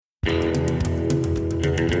Hey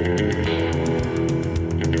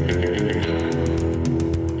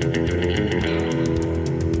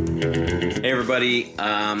everybody,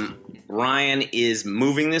 Ryan is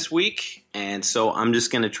moving this week, and so I'm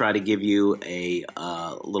just going to try to give you a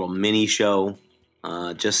little mini show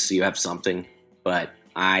just so you have something. But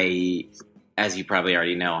as you probably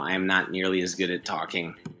already know, I am not nearly as good at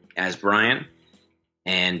talking as Brian,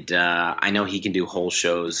 and I know he can do whole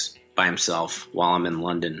shows by himself while I'm in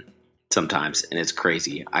London sometimes, and it's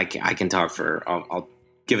crazy. I can talk for, I'll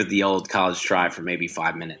give it the old college try for maybe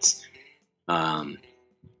 5 minutes. But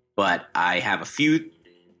I have a few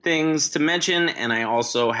things to mention, and I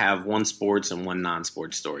also have one sports and one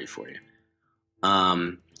non-sports story for you.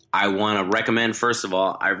 I want to recommend, first of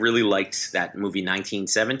all, I really liked that movie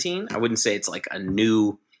 1917. I wouldn't say it's like a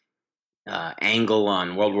new angle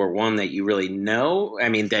on World War I that you really know. I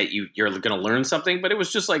mean, that you're going to learn something, but it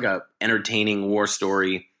was just like a entertaining war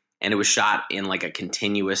story, and it was shot in like a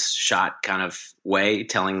continuous shot kind of way,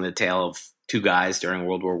 telling the tale of two guys during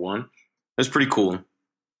World War I. It was pretty cool.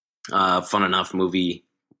 Fun enough movie.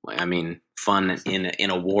 I mean, fun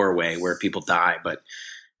in a war way where people die, but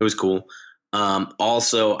it was cool.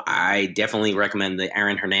 Also, I definitely recommend the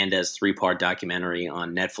Aaron Hernandez 3-part documentary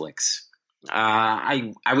on Netflix.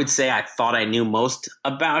 I would say I thought I knew most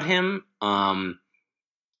about him,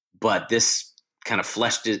 but this kind of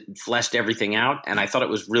fleshed everything out, and I thought it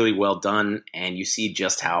was really well done. And you see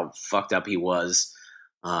just how fucked up he was.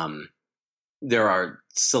 There are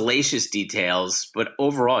salacious details, but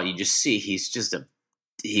overall, you just see he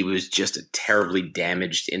was just a terribly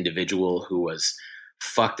damaged individual who was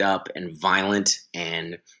fucked up and violent,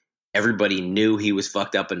 and everybody knew he was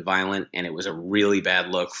fucked up and violent, and it was a really bad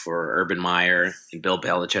look for Urban Meyer and Bill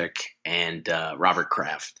Belichick and Robert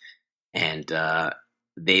Kraft, and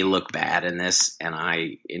they look bad in this, and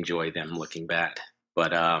I enjoy them looking bad.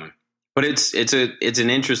 But it's an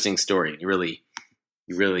interesting story.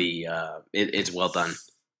 It's well done.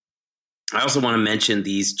 I also want to mention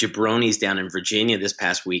these jabronis down in Virginia this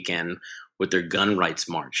past weekend with their gun rights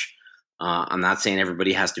march. I'm not saying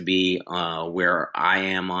everybody has to be where I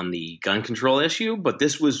am on the gun control issue, but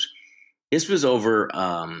this was over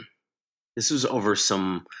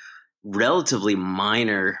some relatively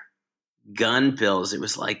minor gun bills. It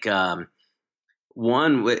was like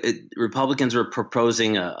Republicans were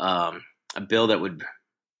proposing a bill that would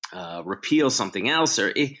repeal something else,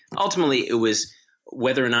 ultimately it was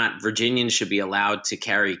whether or not Virginians should be allowed to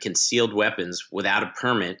carry concealed weapons without a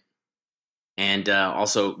permit, and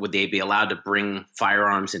also would they be allowed to bring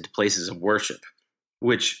firearms into places of worship,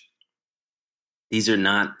 which this is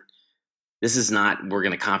not we're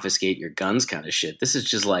going to confiscate your guns kind of shit. This is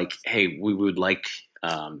just like, hey, we would like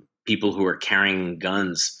people who are carrying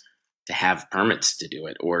guns to have permits to do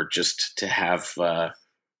it, or just to have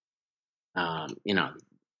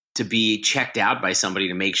to be checked out by somebody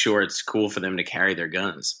to make sure it's cool for them to carry their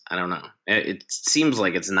guns. I don't know. It seems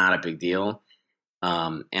like it's not a big deal.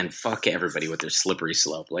 And fuck everybody with their slippery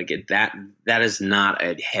slope. Like that is not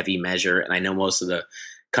a heavy measure. And I know most of the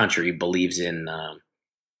country believes in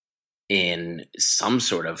some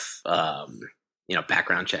sort of,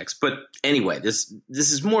 background checks. But anyway, this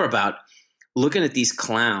is more about looking at these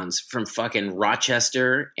clowns from fucking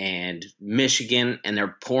Rochester and Michigan, and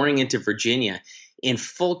they're pouring into Virginia in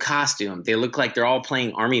full costume. They look like they're all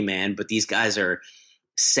playing Army Man, but these guys are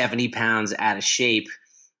 70 pounds out of shape,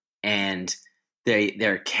 and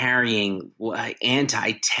they're carrying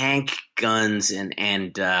anti-tank guns and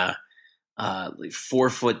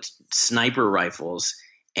 4-foot sniper rifles,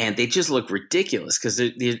 and they just look ridiculous because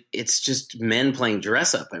it's just men playing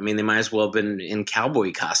dress up. I mean, they might as well have been in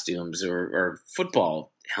cowboy costumes or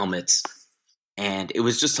football helmets. And it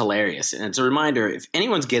was just hilarious. And it's a reminder, if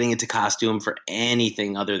anyone's getting into costume for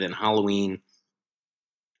anything other than Halloween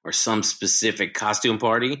or some specific costume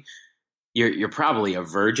party, you're probably a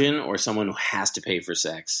virgin or someone who has to pay for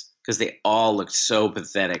sex, because they all looked so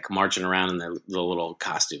pathetic marching around in their little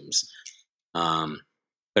costumes.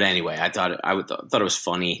 But anyway, I thought it was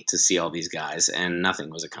funny to see all these guys, and nothing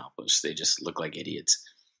was accomplished. They just look like idiots.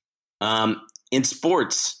 In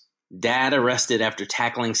sports, dad arrested after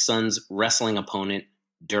tackling son's wrestling opponent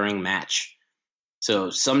during match. So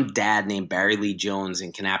some dad named Barry Lee Jones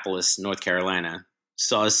in Kannapolis, North Carolina,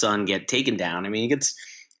 saw his son get taken down. I mean, he gets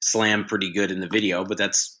slammed pretty good in the video, but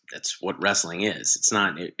that's what wrestling is. It's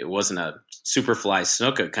not. It wasn't a Superfly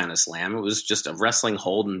Snuka kind of slam. It was just a wrestling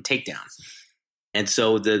hold and takedown. And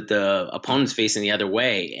so the opponent's facing the other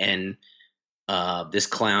way, and this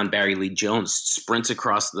clown, Barry Lee Jones, sprints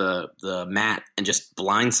across the mat and just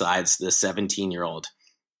blindsides the 17-year-old.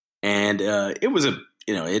 And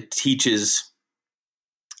it teaches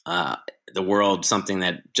uh, the world something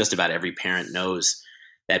that just about every parent knows,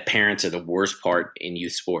 that parents are the worst part in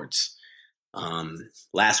youth sports.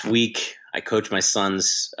 Last week, I coached my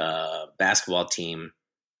son's basketball team,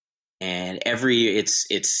 and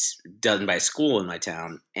it's done by school in my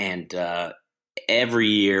town, and every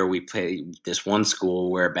year we play this one school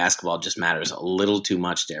where basketball just matters a little too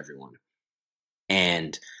much to everyone.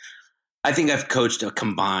 And I think I've coached a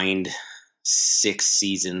combined 6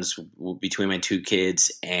 seasons between my 2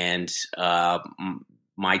 kids, and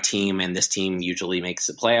my team and this team usually makes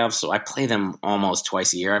the playoffs. So I play them almost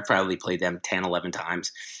twice a year. I've probably played them 10, 11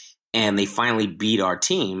 times. And they finally beat our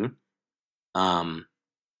team,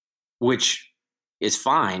 which is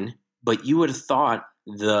fine. But you would have thought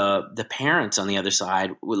the parents on the other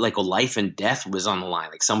side, like a life and death was on the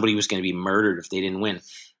line. Like somebody was going to be murdered if they didn't win.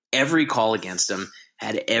 Every call against them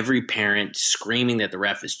had every parent screaming that the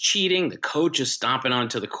ref is cheating. The coach is stomping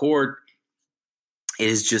onto the court. It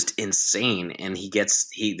is just insane. And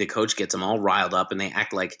the coach gets them all riled up, and they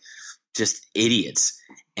act like just idiots.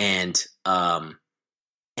 And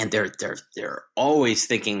they're always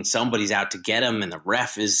thinking somebody's out to get them, and the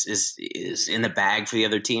ref is in the bag for the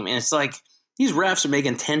other team. And it's like, these refs are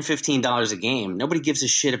making $10, $15 a game. Nobody gives a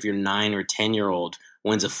shit if your 9 or 10-year-old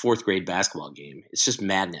wins a 4th grade basketball game. It's just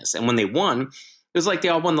madness. And when they won, it was like they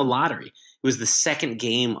all won the lottery. It was the second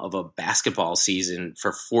game of a basketball season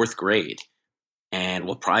for 4th grade. And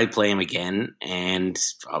we'll probably play them again, and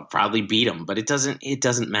I'll probably beat them. But it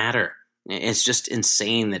doesn't matter. It's just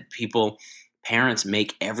insane that parents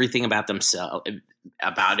make everything about themselves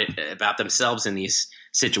in these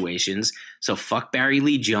situations. So fuck Barry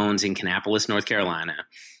Lee Jones in Kannapolis, North Carolina.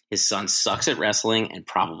 His son sucks at wrestling and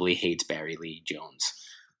probably hates Barry Lee Jones.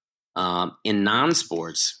 In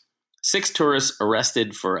non-sports, 6 tourists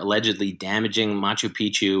arrested for allegedly damaging Machu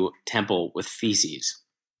Picchu temple with feces.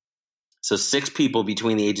 So 6 people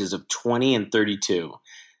between the ages of 20 and 32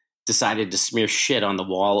 decided to smear shit on the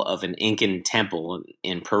wall of an Incan temple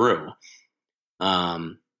in Peru.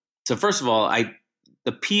 So first of all,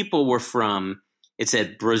 the people were from, it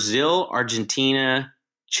said Brazil, Argentina,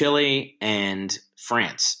 Chile, and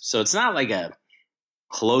France. So it's not like a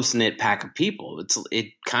close-knit pack of people.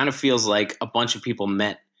 It kind of feels like a bunch of people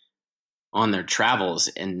met on their travels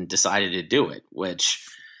and decided to do it, which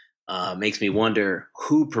makes me wonder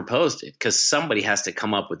who proposed it, because somebody has to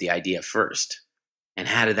come up with the idea first. And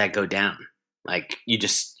how did that go down? Like you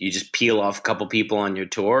just peel off a couple people on your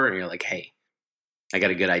tour and you're like, hey, I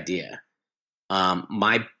got a good idea.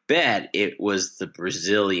 My bet it was the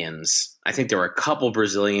Brazilians. I think there were a couple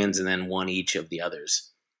Brazilians and then one each of the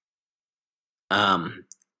others.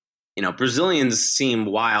 Brazilians seem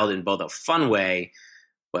wild in both a fun way,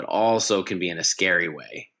 but also can be in a scary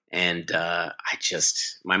way. And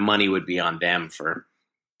my money would be on them for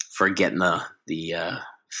getting the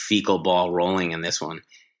fecal ball rolling in this one.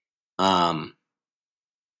 But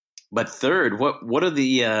third, what are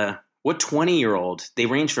the what 20-year-old? They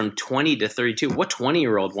range from 20 to 32. What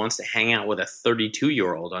 20-year-old wants to hang out with a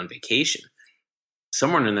 32-year-old on vacation?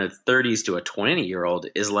 Someone in their 30s to a 20-year-old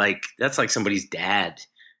that's like somebody's dad. I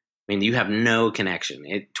mean, you have no connection.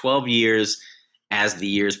 12 years as the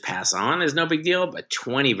years pass on is no big deal, but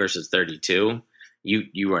 20 versus 32,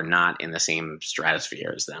 you are not in the same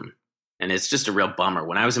stratosphere as them. And it's just a real bummer.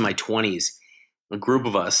 When I was in my 20s, a group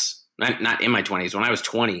of us, not in my 20s, when I was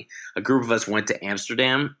 20, a group of us went to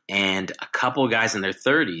Amsterdam, and a couple of guys in their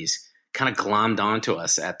 30s kind of glommed onto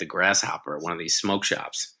us at the Grasshopper, one of these smoke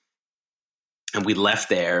shops. And we left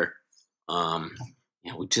there.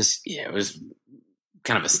 It was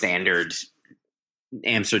kind of a standard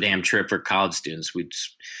Amsterdam trip for college students. We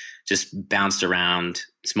just bounced around,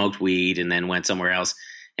 smoked weed, and then went somewhere else.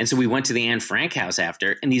 And so we went to the Anne Frank house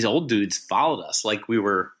after, and these old dudes followed us like they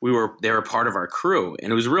were part of our crew, and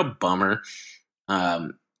it was a real bummer. I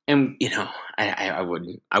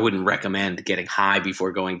wouldn't recommend getting high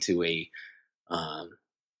before going to a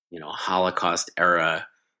Holocaust era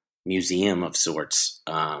museum of sorts.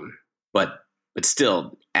 But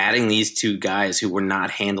still, adding these 2 guys who were not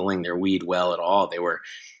handling their weed well at all, they were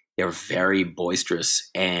very boisterous,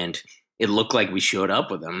 and it looked like we showed up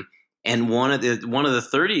with them. And one of the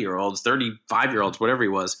 30-year-olds, 35-year-olds, whatever he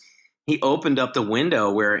was, he opened up the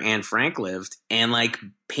window where Anne Frank lived, and like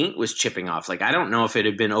paint was chipping off. Like, I don't know if it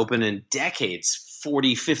had been open in decades,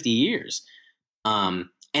 40, 50 years. And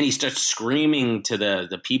he starts screaming to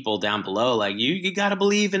the people down below, like, you got to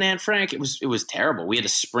believe in Anne Frank. It was terrible. We had to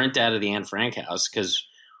sprint out of the Anne Frank house because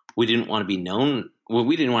we didn't want to be known. Well,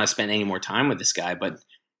 we didn't want to spend any more time with this guy, but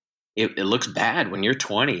it looks bad when you're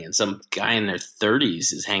 20 and some guy in their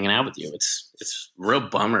 30s is hanging out with you. It's a real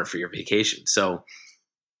bummer for your vacation. So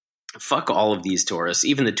fuck all of these tourists,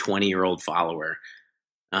 even the 20-year-old follower.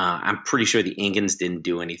 I'm pretty sure the Incans didn't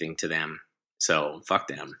do anything to them. So fuck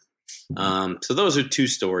them. So those are 2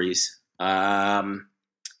 stories. Brian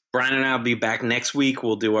and I will be back next week.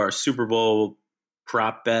 We'll do our Super Bowl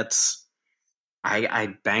prop bets.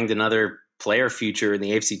 I banged another player future in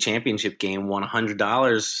the AFC Championship game, won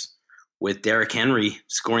 $100 with Derrick Henry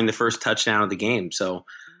scoring the first touchdown of the game. So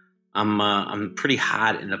I'm pretty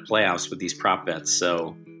hot in the playoffs with these prop bets.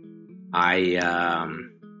 So I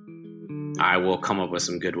will come up with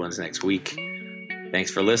some good ones next week. Thanks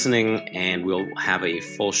for listening, and we'll have a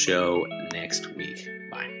full show next week.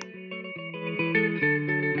 Bye.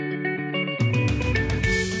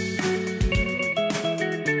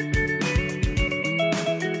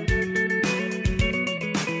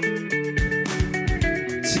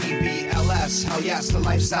 Hell yes, the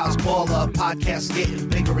lifestyle's baller. Podcast getting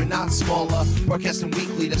bigger and not smaller. Broadcasting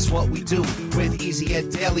weekly, that's what we do. With Easy Ed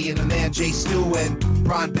Daly and the man Jay Stu and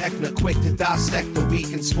Brian Beckner, quick to dissect the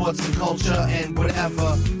week in sports and culture and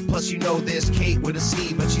whatever. Plus, you know there's Kate with a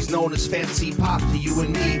C, but she's known as Fancy Pop to you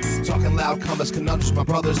and me. Talking loud, comers, conundrums, my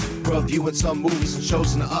brothers. Reviewing some movies and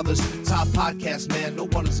shows and the others. Top podcast, man, no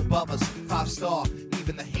one is above us. 5-star,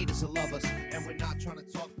 even the haters will love us. And we're not trying to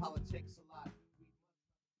talk politics a lot.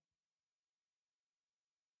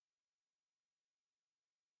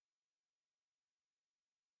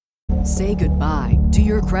 Say goodbye to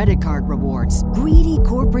your credit card rewards. Greedy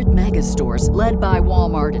corporate mega stores, led by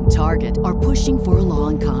Walmart and Target, are pushing for a law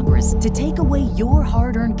in Congress to take away your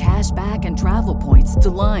hard-earned cash back and travel points to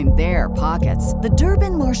line their pockets. The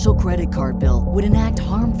Durbin-Marshall credit card bill would enact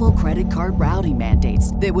harmful credit card routing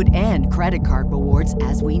mandates that would end credit card rewards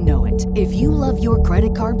as we know it. If you love your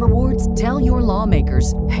credit card rewards, tell your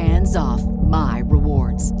lawmakers, hands off my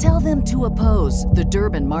rewards. Tell them to oppose the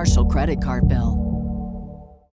Durbin-Marshall credit card bill.